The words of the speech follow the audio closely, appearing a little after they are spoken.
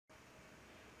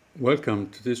Welcome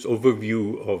to this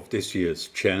overview of this year's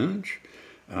challenge.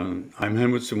 I'm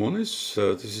Helmut Simonis.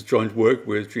 This is joint work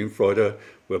with Eugene Freuder.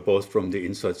 We're both from the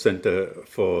Insight Center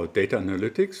for Data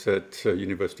Analytics at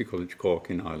University College Cork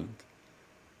in Ireland.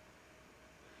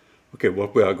 Okay,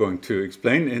 what we are going to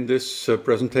explain in this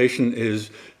presentation is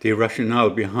the rationale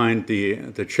behind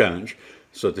the challenge.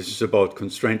 So this is about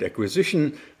constraint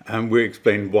acquisition, and we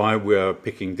explain why we are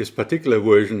picking this particular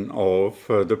version of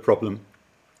the problem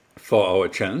for our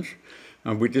challenge.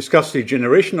 We discuss the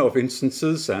generation of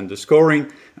instances and the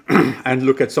scoring and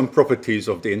look at some properties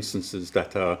of the instances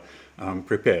that are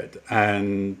prepared.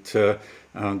 And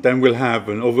then we'll have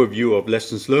an overview of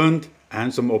lessons learned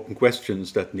and some open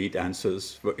questions that need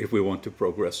answers if we want to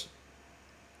progress.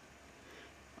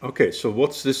 Okay, so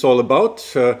what's this all about?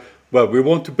 Well, we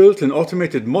want to build an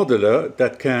automated modeler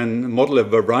that can model a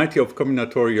variety of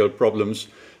combinatorial problems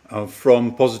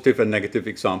from positive and negative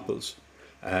examples.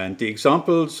 And the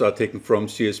examples are taken from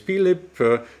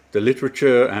CSPLib, the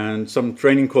literature, and some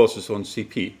training courses on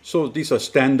CP. So these are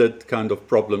standard kind of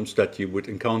problems that you would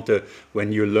encounter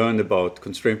when you learn about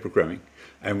constraint programming.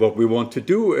 And what we want to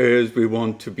do is we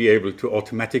want to be able to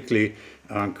automatically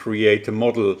create a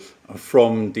model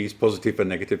from these positive and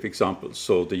negative examples.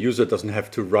 So the user doesn't have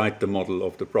to write the model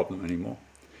of the problem anymore.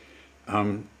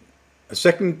 A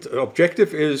second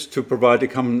objective is to provide a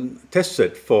common test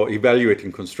set for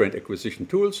evaluating constraint acquisition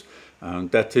tools.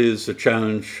 That is a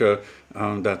challenge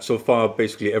that so far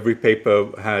basically every paper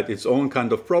had its own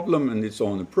kind of problem and its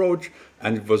own approach,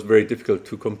 and it was very difficult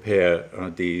to compare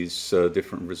these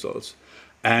different results.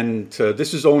 And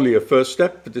this is only a first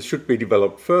step, but this should be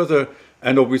developed further,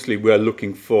 and obviously we are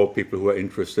looking for people who are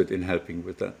interested in helping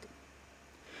with that.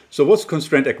 So what's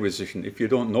constraint acquisition? If you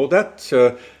don't know that,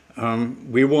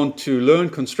 we want to learn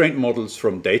constraint models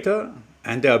from data,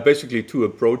 and there are basically two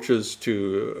approaches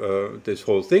to this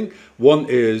whole thing. One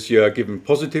is you are given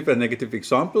positive and negative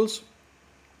examples,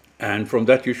 and from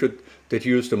that you should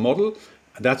deduce the model.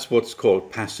 That's what's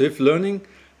called passive learning.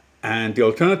 And the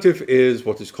alternative is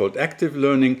what is called active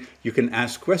learning. You can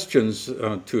ask questions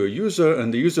to a user,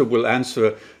 and the user will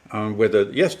answer whether,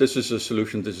 yes, this is a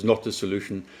solution, this is not a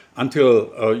solution,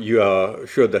 until you are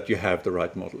sure that you have the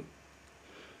right model.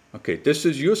 Okay, this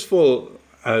is useful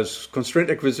as constraint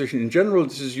acquisition in general.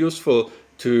 This is useful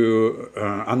to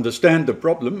understand the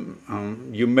problem.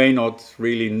 You may not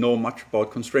really know much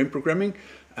about constraint programming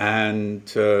and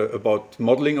about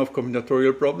modeling of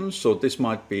combinatorial problems, so this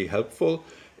might be helpful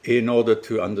in order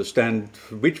to understand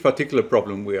which particular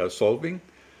problem we are solving.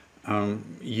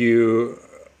 You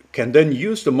can then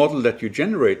use the model that you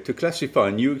generate to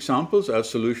classify new examples as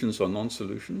solutions or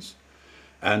non-solutions.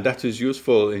 And that is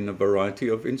useful in a variety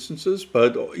of instances,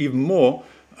 but even more,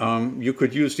 you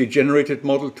could use the generated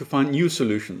model to find new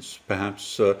solutions,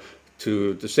 perhaps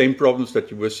to the same problems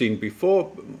that you were seeing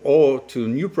before, or to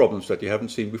new problems that you haven't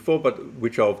seen before, but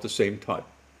which are of the same type.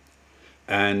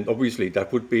 And obviously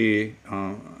that would be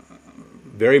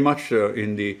very much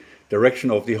in the direction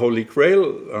of the Holy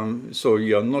Grail. So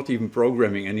you're not even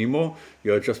programming anymore,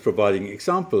 you're just providing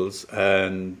examples,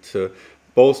 and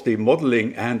both the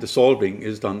modeling and the solving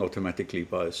is done automatically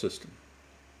by a system.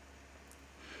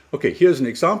 Okay, here's an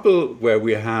example where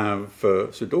we have a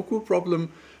Sudoku problem,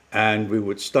 and we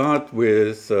would start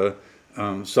with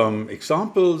some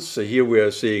examples. So here we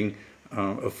are seeing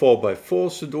a 4x4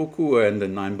 Sudoku and a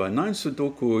 9x9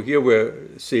 Sudoku. Here we're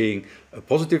seeing a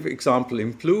positive example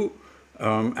in blue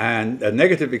and a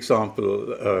negative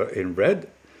example in red.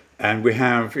 And we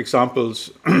have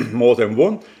examples, more than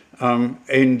one,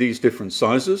 in these different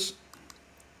sizes.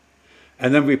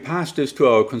 And then we pass this to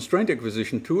our constraint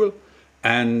acquisition tool,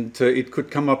 and it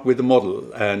could come up with a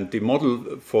model. And the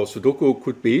model for Sudoku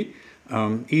could be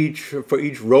for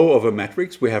each row of a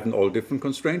matrix, we have an all different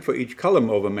constraint. For each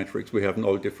column of a matrix, we have an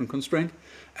all different constraint.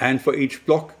 And for each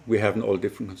block, we have an all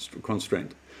different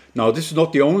constraint. Now, this is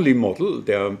not the only model.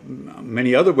 There are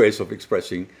many other ways of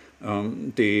expressing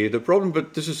the problem,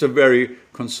 but this is a very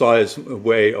concise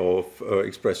way of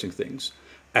expressing things.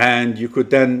 And you could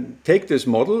then take this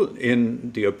model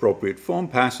in the appropriate form,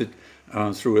 pass it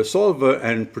through a solver,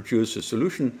 and produce a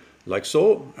solution like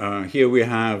so. Here we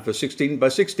have a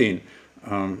 16x16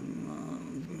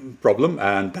 problem,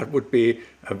 and that would be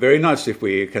very nice if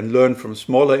we can learn from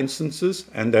smaller instances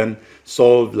and then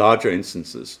solve larger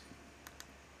instances.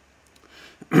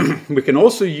 We can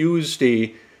also use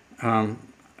the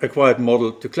acquired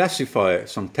model to classify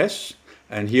some tests,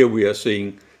 and here we are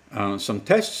seeing some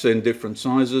tests in different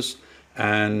sizes,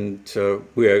 and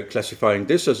we are classifying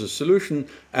this as a solution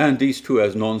and these two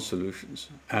as non-solutions.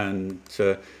 And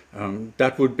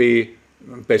that would be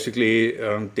basically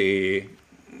the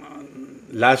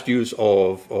last use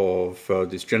of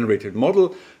this generated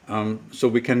model. So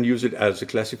we can use it as a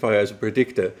classifier, as a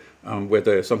predictor,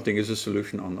 whether something is a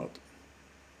solution or not.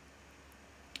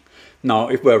 Now,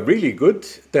 if we're really good,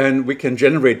 then we can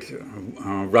generate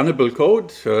runnable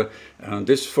code.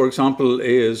 This, for example,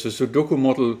 is a Sudoku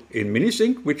model in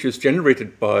Minisync, which is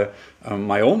generated by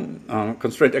my own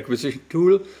constraint acquisition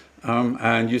tool.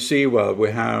 And you see, well,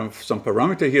 we have some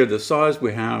parameter here, the size,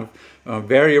 we have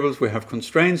variables, we have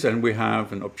constraints, and we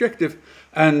have an objective.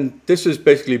 And this is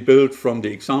basically built from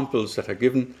the examples that are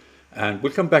given. And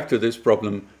we'll come back to this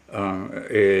problem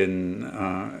in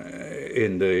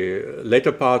the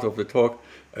later part of the talk.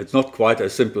 It's not quite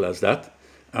as simple as that.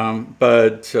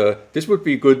 But this would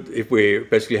be good if we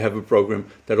basically have a program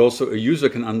that also a user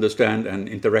can understand and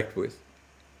interact with.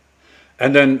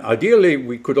 And then ideally,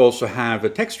 we could also have a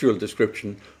textual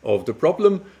description of the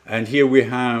problem. And here we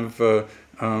have a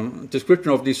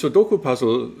description of the Sudoku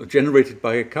puzzle generated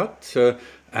by a cut.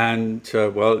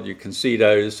 Well, you can see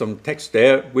there is some text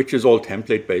there, which is all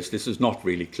template-based. This is not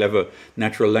really clever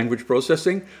natural language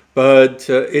processing, but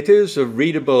it is a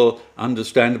readable,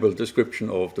 understandable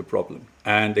description of the problem.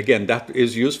 And again, that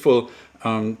is useful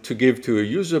to give to a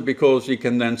user, because he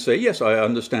can then say, yes, I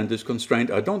understand this constraint,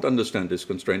 I don't understand this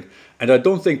constraint, and I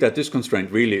don't think that this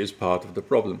constraint really is part of the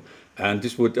problem. And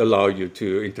this would allow you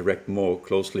to interact more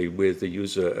closely with the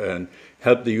user and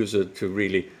help the user to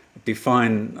really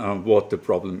define what the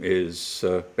problem is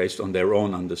based on their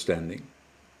own understanding.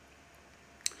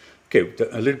 Okay,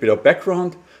 a little bit of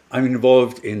background. I'm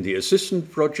involved in the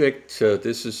Assistant project.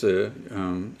 This is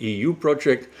an EU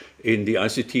project in the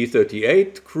ICT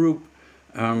 38 group,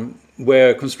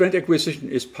 where constraint acquisition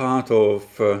is part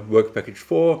of Work Package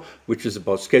 4, which is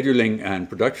about scheduling and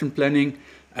production planning.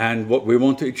 And what we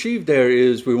want to achieve there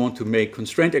is we want to make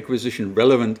constraint acquisition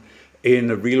relevant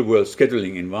in a real-world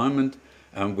scheduling environment.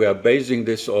 We are basing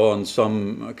this on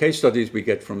some case studies we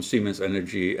get from Siemens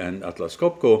Energy and Atlas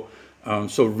Copco,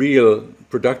 so real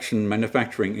production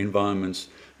manufacturing environments,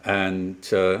 and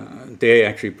they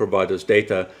actually provide us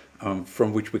data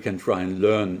from which we can try and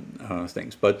learn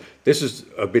things. But this is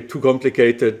a bit too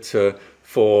complicated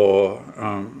for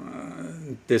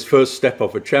this first step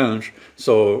of a challenge,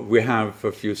 so we have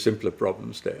a few simpler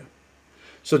problems there.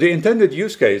 So the intended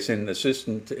use case in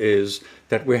Assistant is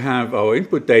that we have our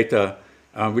input data,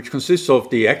 which consists of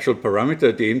the actual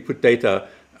parameter, the input data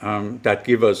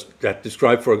that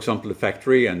describe, for example, the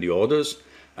factory and the orders.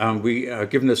 We are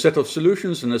given a set of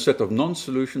solutions and a set of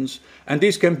non-solutions, and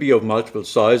these can be of multiple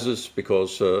sizes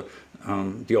because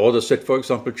the order set, for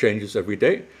example, changes every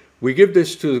day. We give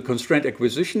this to the constraint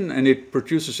acquisition, and it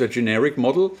produces a generic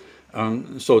model.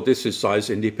 So this is size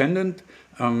independent,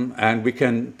 and we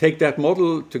can take that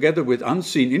model together with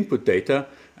unseen input data,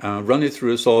 run it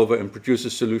through a solver, and produce a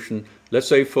solution, let's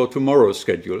say for tomorrow's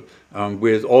schedule,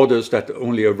 with orders that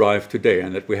only arrive today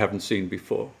and that we haven't seen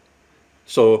before.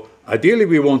 So ideally,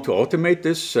 we want to automate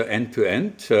this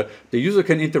end-to-end. The user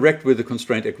can interact with the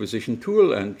constraint acquisition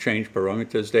tool and change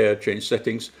parameters there, change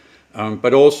settings,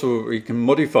 but also we can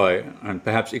modify and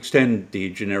perhaps extend the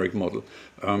generic model.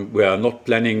 We are not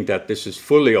planning that this is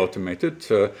fully automated,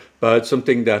 but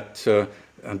something that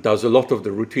does a lot of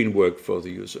the routine work for the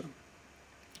user.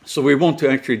 So we want to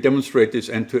actually demonstrate this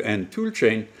end-to-end tool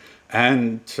chain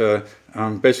and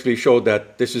basically show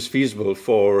that this is feasible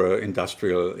for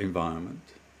industrial environment.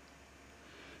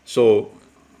 So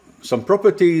some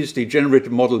properties: the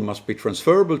generated model must be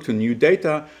transferable to new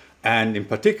data, and in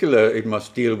particular, it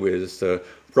must deal with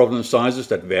problem sizes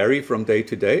that vary from day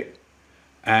to day.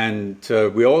 And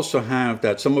we also have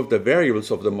that some of the variables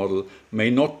of the model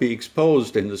may not be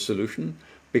exposed in the solution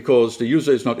because the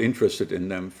user is not interested in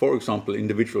them. For example,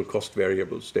 individual cost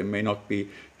variables, they may not be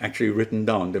actually written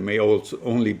down. They may also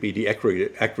only be the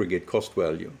aggregate cost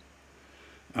value.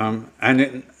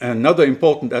 And another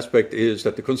important aspect is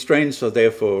that the constraints are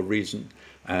there for a reason.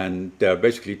 And there are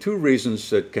basically two reasons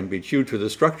that can be due to the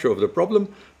structure of the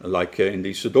problem, like in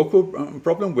the Sudoku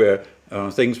problem, where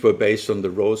things were based on the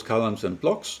rows, columns, and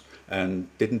blocks, and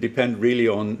didn't depend really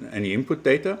on any input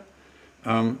data.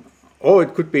 Or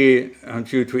it could be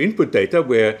due to input data,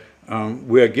 where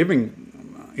we are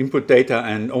giving input data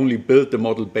and only build the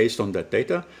model based on that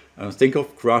data. Think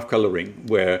of graph coloring,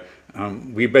 where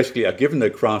we basically are given a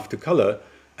graph to color,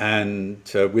 and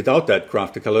without that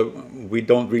graph to color, we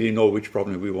don't really know which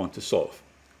problem we want to solve.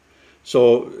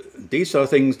 So these are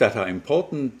things that are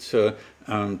important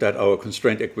that our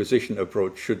constraint acquisition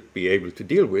approach should be able to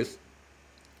deal with.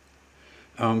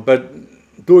 But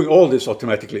doing all this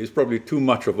automatically is probably too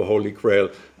much of a holy grail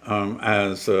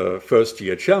as a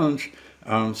first-year challenge.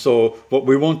 So what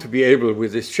we want to be able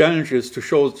with this challenge is to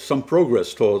show some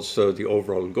progress towards the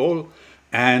overall goal,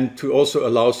 and to also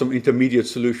allow some intermediate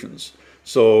solutions.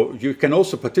 So you can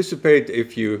also participate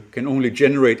if you can only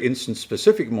generate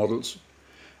instance-specific models,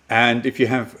 and if you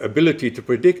have ability to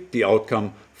predict the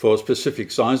outcome for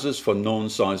specific sizes, for known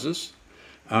sizes.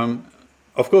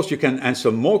 Of course, you can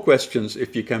answer more questions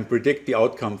if you can predict the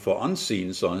outcome for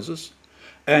unseen sizes,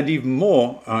 and even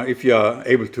more if you are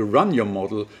able to run your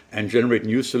model and generate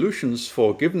new solutions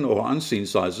for given or unseen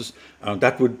sizes.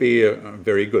 That would be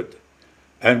very good.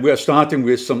 And we are starting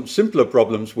with some simpler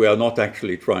problems. We are not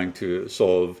actually trying to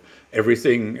solve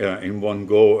everything in one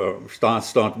go.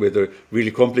 Start with a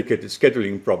really complicated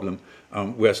scheduling problem.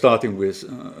 We are starting with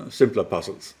simpler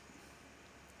puzzles.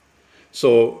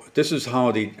 So this is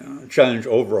how the challenge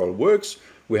overall works.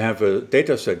 We have a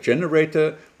dataset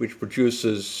generator which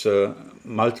produces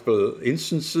multiple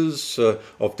instances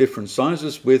of different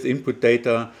sizes with input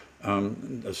data,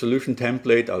 a solution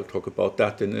template. I'll talk about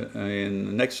that in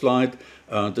the next slide.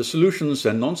 The solutions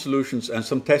and non-solutions, and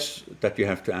some tests that you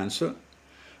have to answer.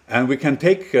 And we can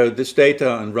take this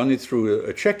data and run it through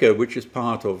a checker, which is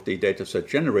part of the dataset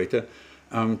generator,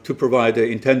 to provide an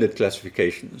intended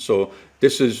classification. So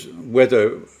this is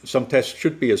whether some test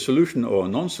should be a solution or a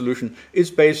non-solution is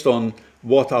based on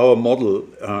what our model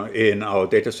in our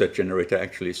dataset generator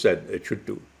actually said it should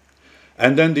do.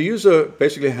 And then the user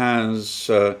basically has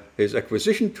his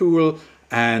acquisition tool,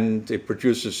 and it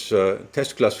produces a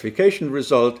test classification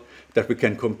result that we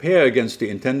can compare against the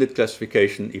intended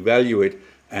classification, evaluate,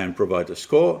 and provide a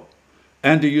score.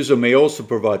 And the user may also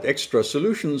provide extra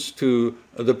solutions to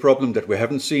the problem that we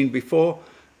haven't seen before,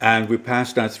 and we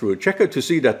pass that through a checker to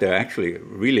see that there actually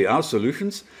really are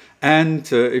solutions.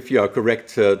 And if you are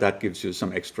correct, that gives you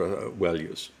some extra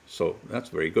values. So that's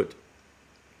very good.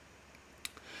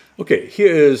 Okay,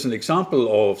 here is an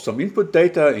example of some input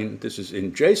data. This is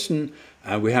in JSON,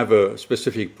 and we have a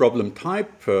specific problem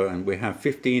type, and we have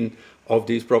 15 of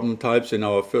these problem types in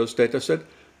our first data set.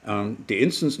 The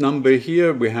instance number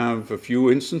here, we have a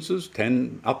few instances,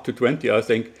 10 up to 20, I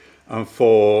think,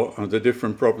 for the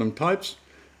different problem types.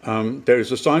 There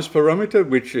is a size parameter,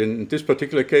 which in this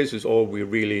particular case is all we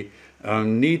really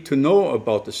need to know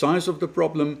about the size of the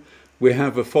problem. We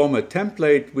have a format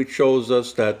template which shows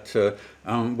us that,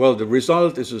 well, the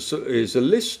result is a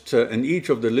list, and each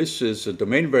of the lists is a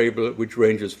domain variable which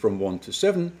ranges from 1 to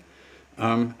 7.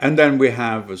 And then we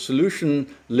have a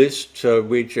solution list,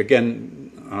 which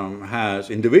again has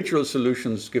individual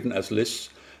solutions given as lists,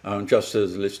 just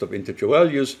as a list of integer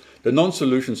values. The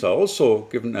non-solutions are also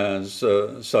given as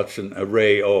such an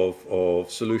array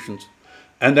of solutions.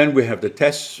 And then we have the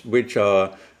tests, which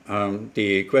are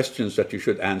the questions that you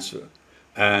should answer.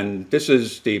 And this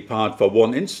is the part for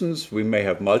one instance. We may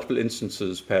have multiple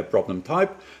instances per problem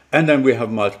type, and then we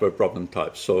have multiple problem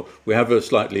types. So we have a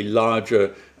slightly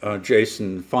larger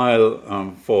JSON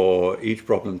file for each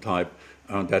problem type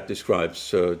that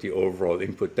describes the overall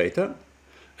input data.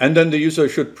 And then the user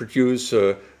should produce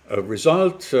a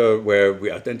result where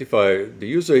we identify the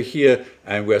user here,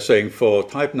 and we're saying for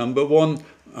type number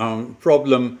 1,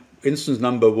 problem instance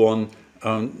number 1,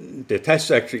 the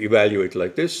tests actually evaluate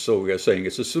like this. So we are saying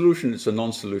it's a solution, it's a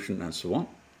non-solution, and so on.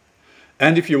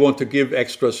 And if you want to give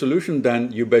extra solution,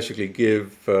 then you basically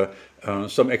give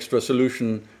some extra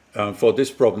solution. For this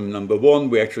problem number 1,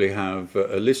 we actually have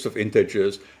a list of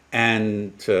integers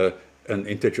and an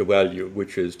integer value,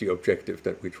 which is the objective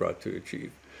that we try to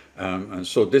achieve. And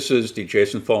so this is the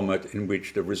JSON format in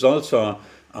which the results are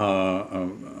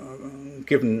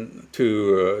given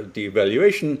to the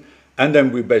evaluation. And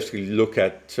then we basically look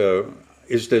at,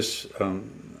 is this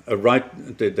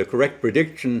the correct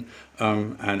prediction,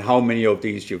 and how many of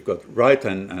these you've got right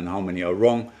and how many are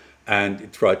wrong,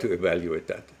 and try to evaluate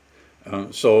that.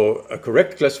 So a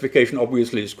correct classification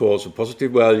obviously scores a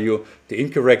positive value, the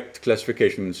incorrect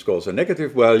classification scores a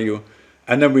negative value,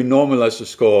 and then we normalize the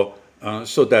score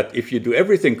so that if you do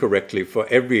everything correctly for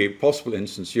every possible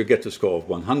instance, you get a score of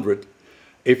 100.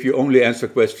 If you only answer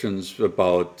questions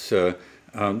about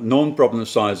known problem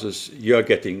sizes, you are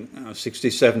getting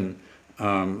 67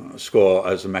 score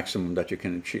as a maximum that you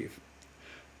can achieve.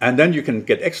 And then you can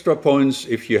get extra points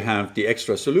if you have the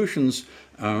extra solutions,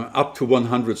 up to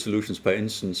 100 solutions per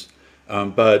instance,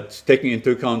 but taking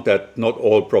into account that not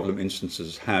all problem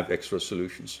instances have extra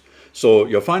solutions. So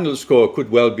your final score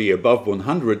could well be above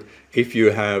 100 if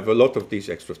you have a lot of these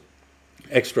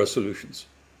extra solutions.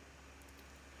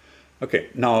 Okay,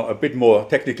 now a bit more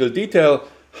technical detail.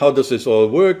 How does this all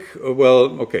work?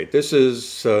 Well, okay, this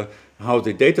is how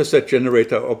the dataset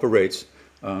generator operates.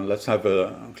 Let's have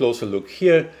a closer look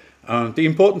here. The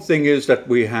important thing is that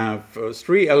we have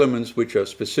three elements which are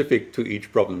specific to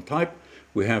each problem type.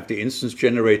 We have the instance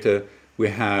generator, we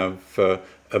have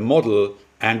a model,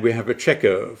 and we have a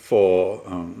checker for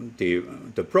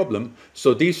the problem.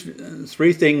 So these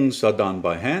three things are done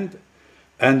by hand.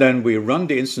 And then we run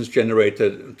the instance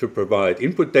generator to provide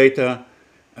input data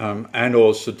and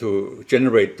also to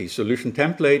generate the solution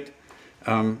template,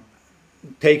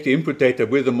 take the input data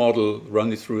with the model,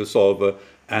 run it through a solver,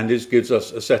 and this gives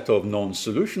us a set of known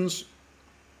solutions.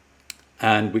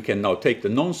 And we can now take the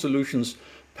known solutions,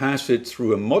 pass it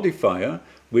through a modifier,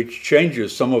 which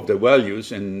changes some of the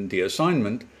values in the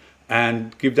assignment,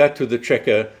 and give that to the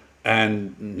checker.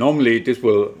 And normally this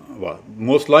will, well,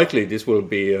 most likely this will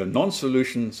be a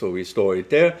non-solution, so we store it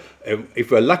there.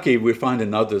 If we're lucky, we find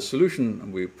another solution,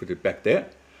 and we put it back there.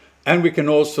 And we can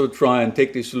also try and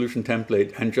take the solution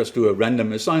template and just do a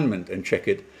random assignment and check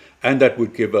it. And that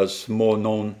would give us more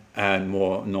known and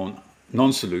more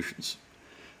non-solutions.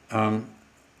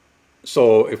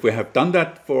 So if we have done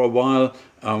that for a while,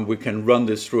 we can run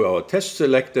this through our test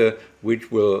selector,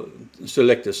 which will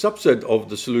select a subset of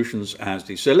the solutions as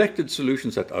the selected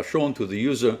solutions that are shown to the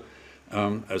user.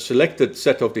 A selected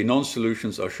set of the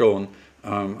non-solutions are shown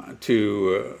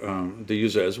to the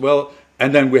user as well.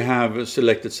 And then we have a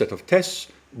selected set of tests,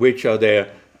 which are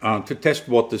there to test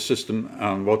what the system,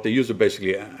 what the user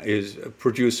basically is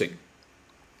producing.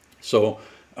 So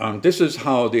this is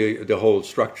how the whole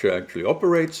structure actually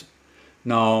operates.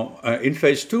 Now, in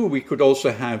phase 2, we could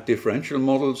also have differential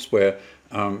models where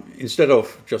instead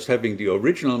of just having the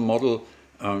original model,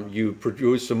 you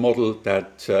produce a model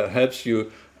that helps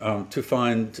you to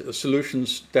find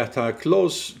solutions that are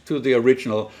close to the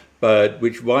original, but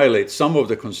which violate some of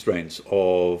the constraints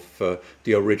of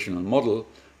the original model.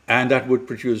 And that would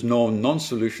produce known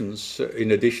non-solutions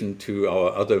in addition to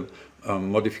our other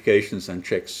modifications and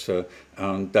checks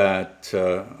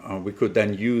that we could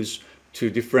then use to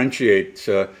differentiate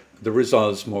the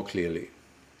results more clearly.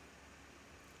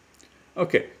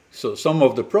 Okay, so some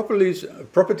of the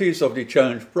properties of the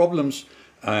challenge problems,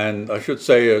 and I should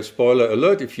say a spoiler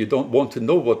alert, if you don't want to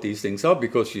know what these things are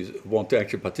because you want to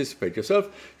actually participate yourself,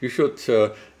 you should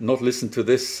not listen to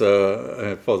this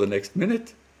for the next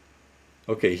minute.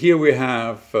 Okay, here we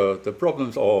have the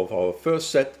problems of our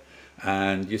first set,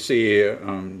 and you see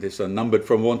these are numbered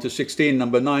from 1 to 16.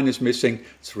 Number 9 is missing.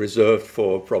 It's reserved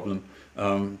for a problem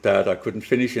that I couldn't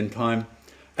finish in time.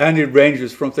 And it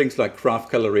ranges from things like craft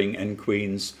coloring and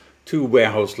queens to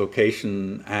warehouse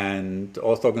location and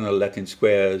orthogonal Latin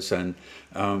squares and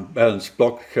balanced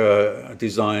block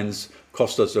designs,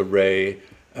 Costa's array.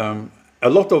 A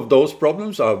lot of those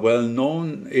problems are well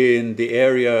known in the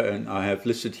area, and I have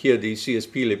listed here the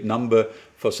CSP-lib number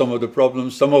for some of the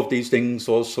problems. Some of these things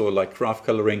also, like craft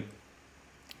coloring,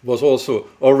 was also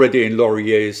already in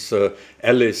Laurier's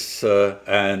Alice,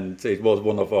 and it was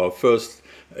one of our first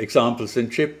examples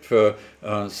in CHIP.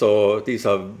 So these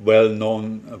are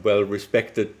well-known,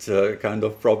 well-respected kind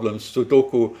of problems.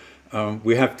 Sudoku,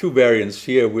 we have two variants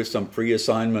here with some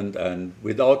pre-assignment and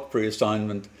without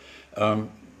pre-assignment.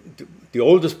 The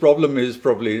oldest problem is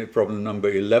probably problem number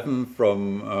 11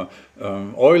 from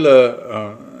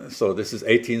Euler. So this is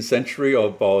 18th century,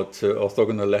 about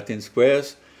orthogonal Latin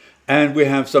squares. And we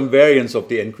have some variants of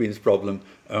the n-queens problem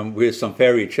with some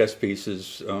fairy chess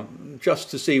pieces,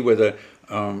 just to see whether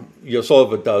your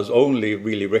solver does only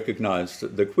really recognize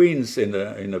the queens in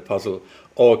a puzzle,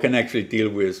 or can actually deal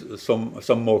with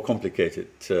some more complicated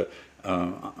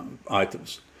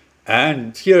items.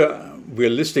 And here we're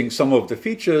listing some of the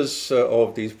features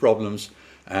of these problems.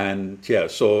 And yeah,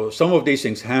 so some of these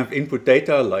things have input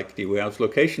data, like the warehouse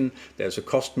location. There's a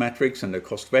cost matrix and a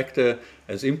cost vector.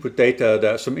 As input data,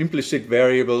 there are some implicit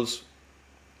variables.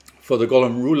 For the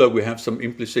Golem ruler, we have some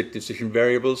implicit decision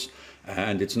variables,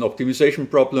 and it's an optimization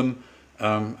problem,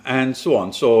 and so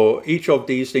on. So each of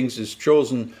these things is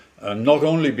chosen not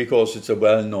only because it's a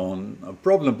well-known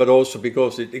problem, but also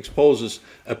because it exposes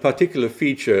a particular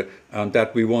feature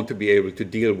that we want to be able to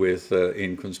deal with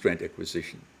in constraint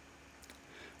acquisition.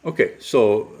 Okay,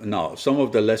 so now some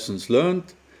of the lessons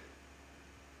learned.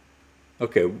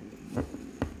 Okay,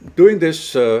 doing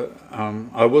this,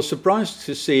 I was surprised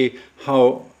to see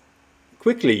how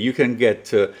quickly you can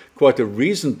get quite a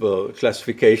reasonable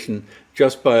classification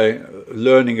just by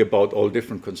learning about all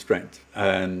different constraints.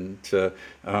 And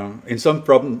in some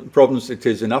problems it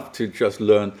is enough to just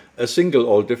learn a single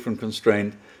all different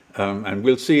constraint. And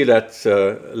we'll see that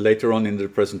later on in the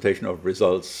presentation of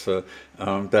results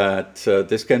that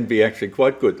this can be actually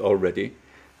quite good already.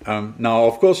 Now,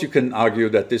 of course, you can argue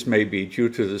that this may be due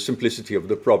to the simplicity of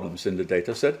the problems in the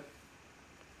data set.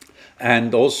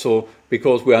 And also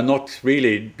because we are not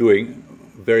really doing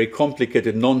very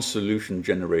complicated non-solution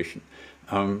generation.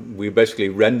 We basically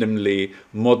randomly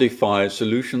modify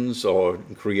solutions or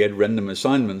create random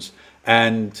assignments,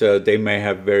 and they may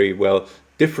have very well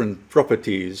different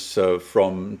properties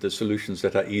from the solutions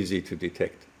that are easy to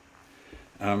detect.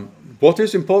 What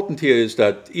is important here is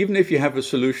that even if you have a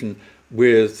solution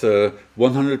with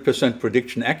 100%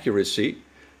 prediction accuracy,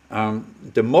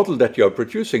 the model that you are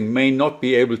producing may not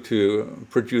be able to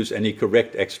produce any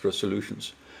correct extra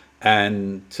solutions.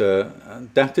 And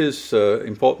that is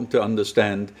important to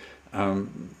understand.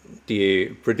 The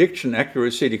prediction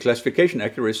accuracy, the classification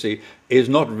accuracy is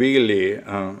not really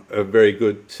a very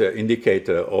good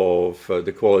indicator of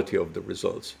the quality of the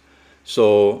results.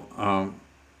 So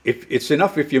if it's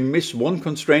enough if you miss one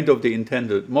constraint of the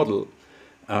intended model,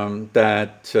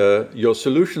 that your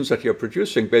solutions that you're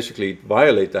producing basically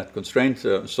violate that constraint,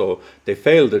 so they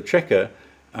fail the checker,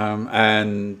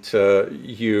 and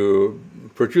you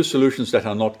produce solutions that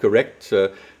are not correct,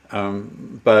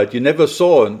 but you never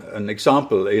saw an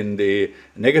example in the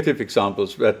negative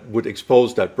examples that would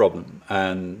expose that problem.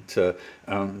 And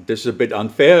this is a bit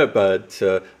unfair, but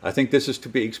I think this is to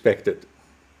be expected.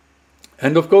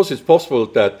 And of course, it's possible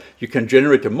that you can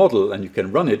generate a model and you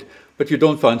can run it, but you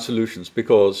don't find solutions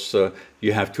because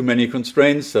you have too many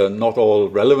constraints, not all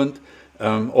relevant,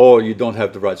 or you don't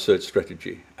have the right search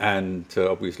strategy. And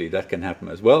obviously that can happen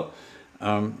as well.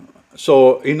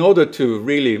 So in order to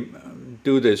really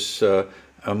do this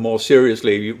more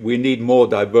seriously, we need more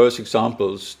diverse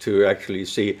examples to actually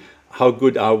see how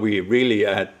good are we really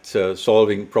at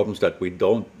solving problems that we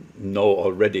don't know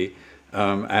already,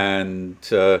 and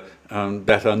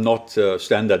that are not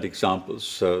standard examples.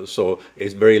 So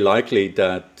it's very likely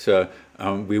that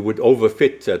we would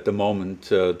overfit at the moment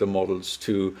the models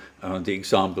to the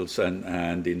examples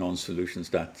and the non-solutions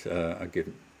that are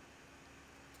given.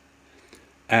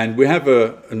 And we have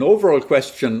an overall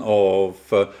question of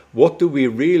what do we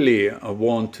really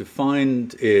want to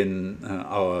find in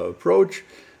our approach.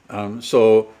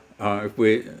 If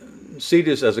we see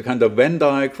this as a kind of Venn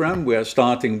diagram, we are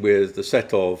starting with the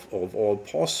set of all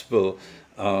possible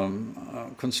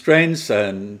constraints,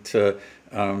 and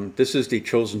this is the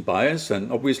chosen bias,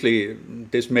 and obviously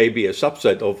this may be a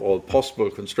subset of all possible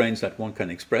constraints that one can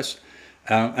express.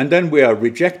 And then we are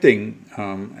rejecting,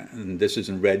 and this is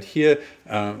in red here,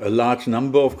 a large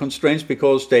number of constraints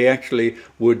because they actually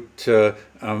would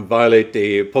violate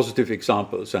the positive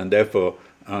examples, and therefore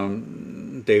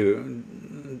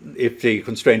if the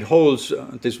constraint holds,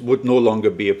 this would no longer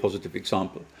be a positive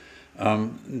example.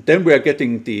 Then we are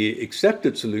getting the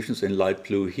accepted solutions in light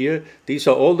blue here. These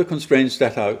are all the constraints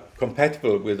that are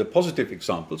compatible with the positive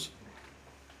examples.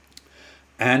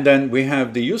 And then we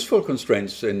have the useful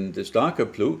constraints in this darker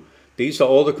blue. These are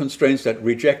all the constraints that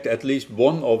reject at least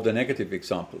one of the negative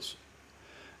examples.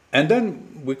 And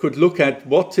then we could look at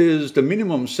what is the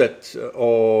minimum set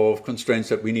of constraints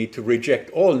that we need to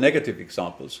reject all negative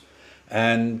examples.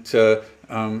 And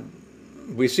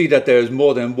we see that there is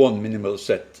more than one minimal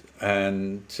set,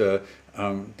 and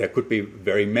there could be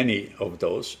very many of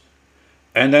those.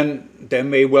 And then there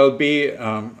may well be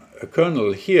a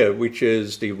kernel here, which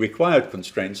is the required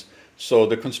constraints. So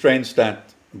the constraints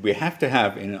that we have to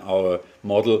have in our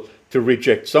model to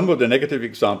reject some of the negative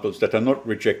examples that are not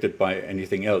rejected by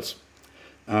anything else.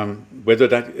 Whether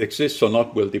that exists or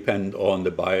not will depend on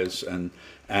the bias and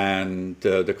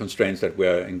the constraints that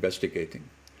we're investigating.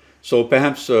 So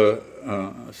perhaps a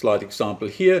slight example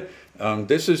here.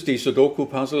 This is the Sudoku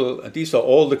puzzle. These are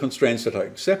all the constraints that are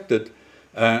accepted,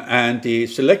 and the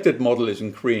selected model is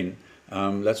in green.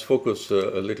 Let's focus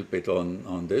a little bit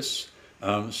on this.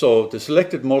 So the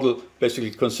selected model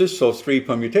basically consists of 3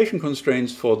 permutation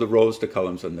constraints for the rows, the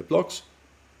columns, and the blocks.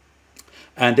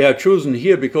 And they are chosen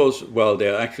here because, well, they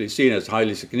are actually seen as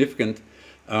highly significant,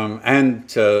 and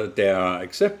they are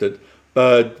accepted.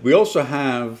 But we also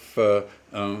have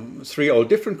 3 all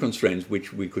different constraints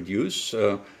which we could use,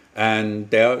 and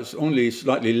they are only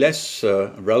slightly less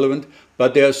relevant,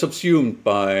 but they are subsumed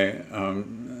by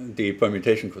the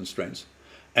permutation constraints.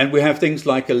 And we have things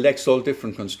like a Lex all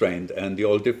different constraint and the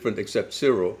all different except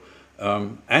 0.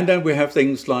 And then we have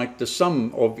things like the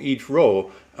sum of each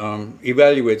row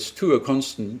evaluates to a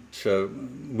constant,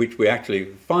 which we actually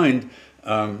find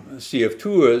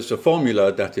CF2 as a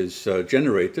formula that is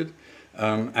generated.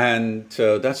 And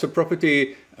that's a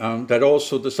property that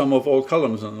also the sum of all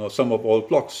columns or sum of all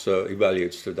blocks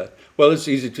evaluates to that. Well, it's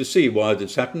easy to see why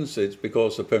this happens. It's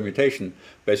because the permutation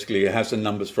basically has the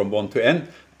numbers from 1 to n,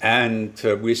 and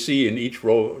we see in each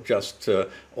row just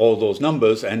all those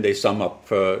numbers, and they sum up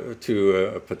to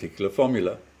a particular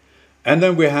formula. And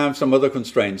then we have some other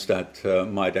constraints that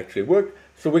might actually work.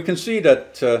 So we can see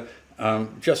that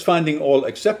just finding all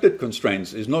accepted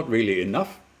constraints is not really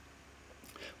enough.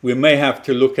 We may have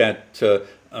to look at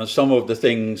some of the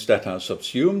things that are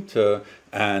subsumed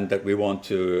and that we want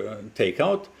to take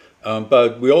out.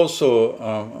 But we also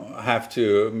have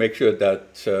to make sure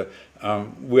that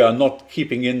we are not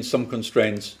keeping in some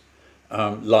constraints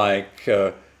like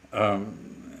the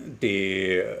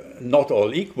not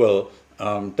all equal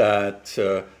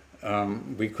that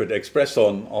we could express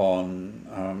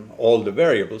on all the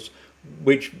variables,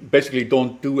 which basically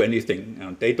don't do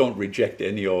anything. They don't reject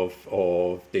any of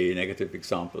the negative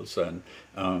examples, and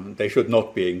they should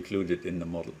not be included in the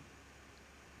model.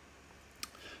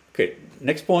 Okay,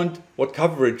 next point, what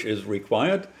coverage is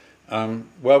required?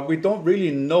 Well, we don't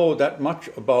really know that much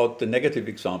about the negative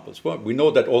examples. Well, we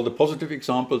know that all the positive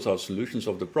examples are solutions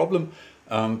of the problem,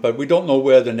 but we don't know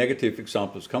where the negative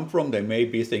examples come from. They may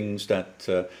be things that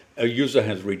a user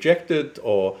has rejected,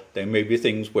 or they may be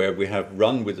things where we have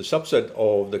run with a subset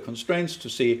of the constraints to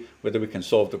see whether we can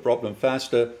solve the problem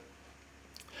faster.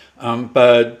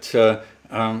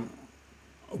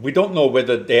 We don't know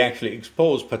whether they actually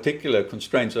expose particular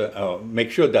constraints,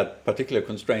 make sure that particular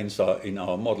constraints are in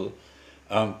our model.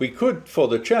 We could, for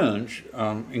the challenge,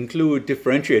 include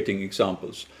differentiating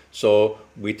examples. So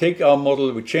we take our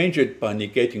model, we change it by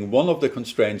negating one of the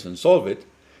constraints and solve it.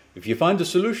 If you find a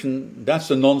solution, that's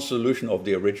a non-solution of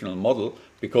the original model,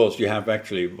 because you have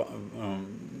actually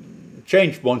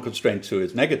changed one constraint to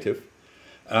its negative.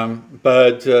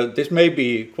 But this may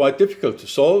be quite difficult to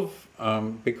solve,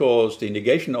 because the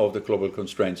negation of the global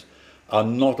constraints are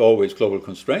not always global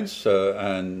constraints,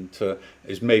 and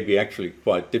is maybe actually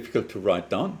quite difficult to write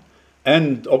down.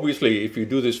 And obviously, if you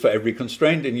do this for every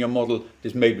constraint in your model,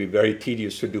 this may be very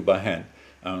tedious to do by hand.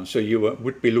 So you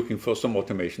would be looking for some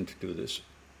automation to do this.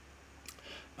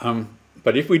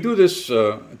 But if we do this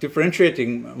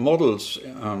differentiating models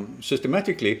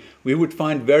systematically, we would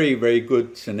find very, very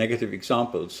good negative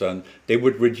examples, and they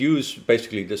would reduce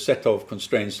basically the set of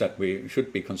constraints that we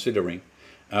should be considering.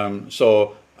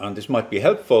 So this might be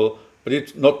helpful, but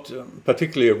it's not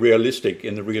particularly realistic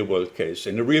in the real-world case.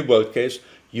 In the real-world case,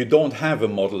 you don't have a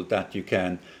model that you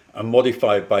can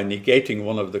modify by negating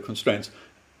one of the constraints.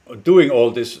 Doing all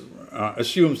this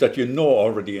assumes that you know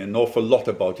already an awful lot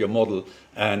about your model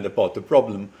and about the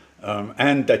problem,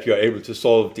 and that you're able to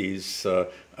solve these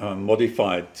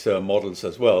modified models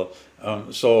as well.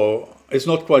 So it's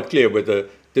not quite clear whether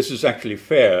this is actually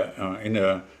fair in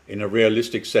a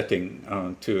realistic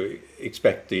setting to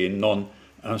expect the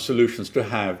non-solutions to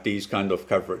have these kind of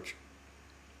coverage.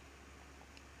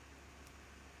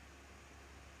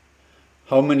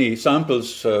 How many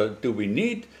samples do we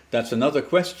need? That's another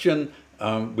question.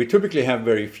 We typically have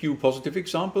very few positive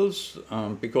examples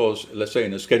because, let's say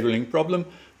in a scheduling problem,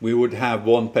 we would have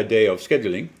one per day of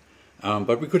scheduling.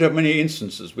 But we could have many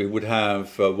instances. We would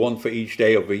have one for each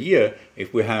day of a year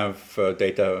if we have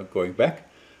data going back.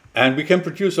 And we can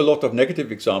produce a lot of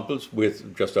negative examples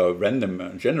with just a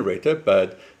random generator,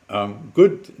 but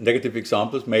good negative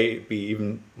examples may be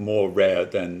even more rare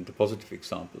than the positive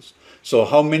examples. So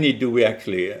how many do we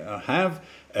actually have?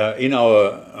 In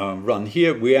our run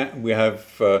here, we have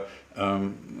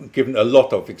given a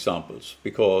lot of examples,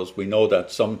 because we know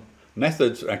that some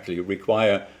methods actually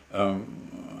require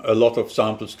a lot of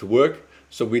samples to work,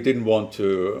 so we didn't want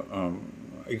to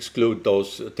exclude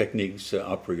those techniques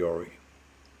a priori.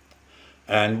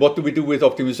 And what do we do with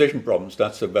optimization problems?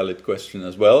 That's a valid question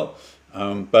as well.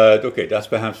 But okay, that's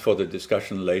perhaps for the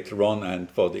discussion later on and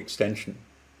for the extension.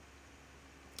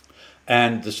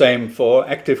 And the same for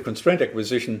active constraint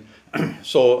acquisition.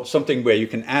 So something where you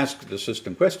can ask the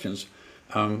system questions.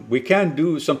 We can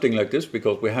do something like this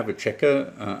because we have a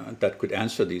checker that could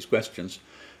answer these questions.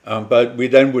 But we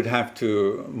then would have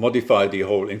to modify the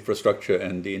whole infrastructure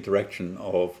and the interaction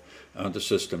of the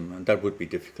system, and that would be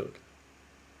difficult.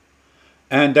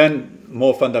 And then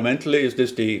more fundamentally, is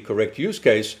this the correct use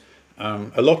case?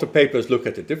 A lot of papers look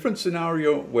at a different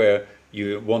scenario where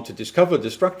you want to discover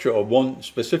the structure of one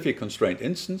specific constraint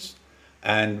instance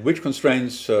and which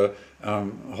constraints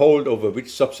hold over which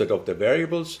subset of the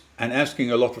variables, and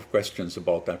asking a lot of questions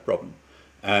about that problem.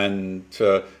 And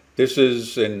this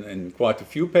is in quite a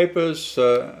few papers,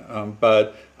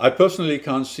 but I personally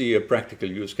can't see a practical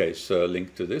use case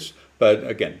linked to this. But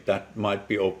again, that might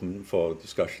be open for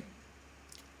discussion.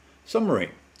 Summary.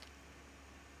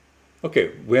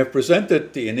 Okay, we have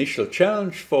presented the initial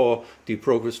challenge for the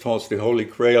progress towards the Holy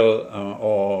Grail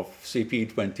of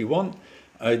CP21.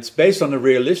 It's based on a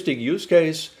realistic use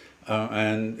case,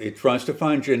 and it tries to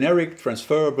find generic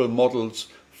transferable models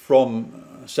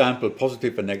from sample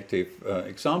positive and negative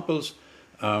examples.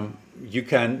 You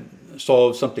can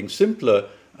solve something simpler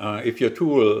if your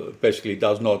tool basically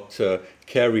does not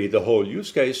carry the whole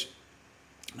use case.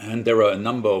 And there are a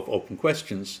number of open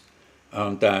questions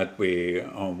that we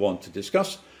want to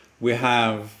discuss. We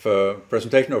have a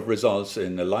presentation of results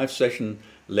in a live session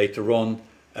later on,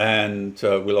 and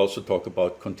we'll also talk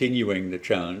about continuing the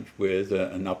challenge with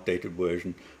an updated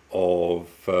version of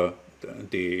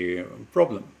the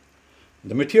problem.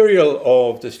 The material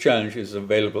of this challenge is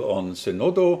available on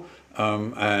Zenodo,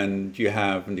 and you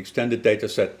have an extended data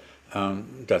set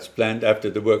that's planned after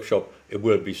the workshop. It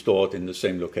will be stored in the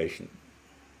same location.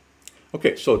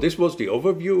 Okay, so this was the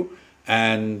overview,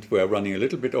 and we're running a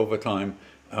little bit over time.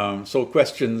 So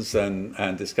questions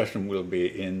and discussion will be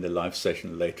in the live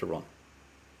session later on.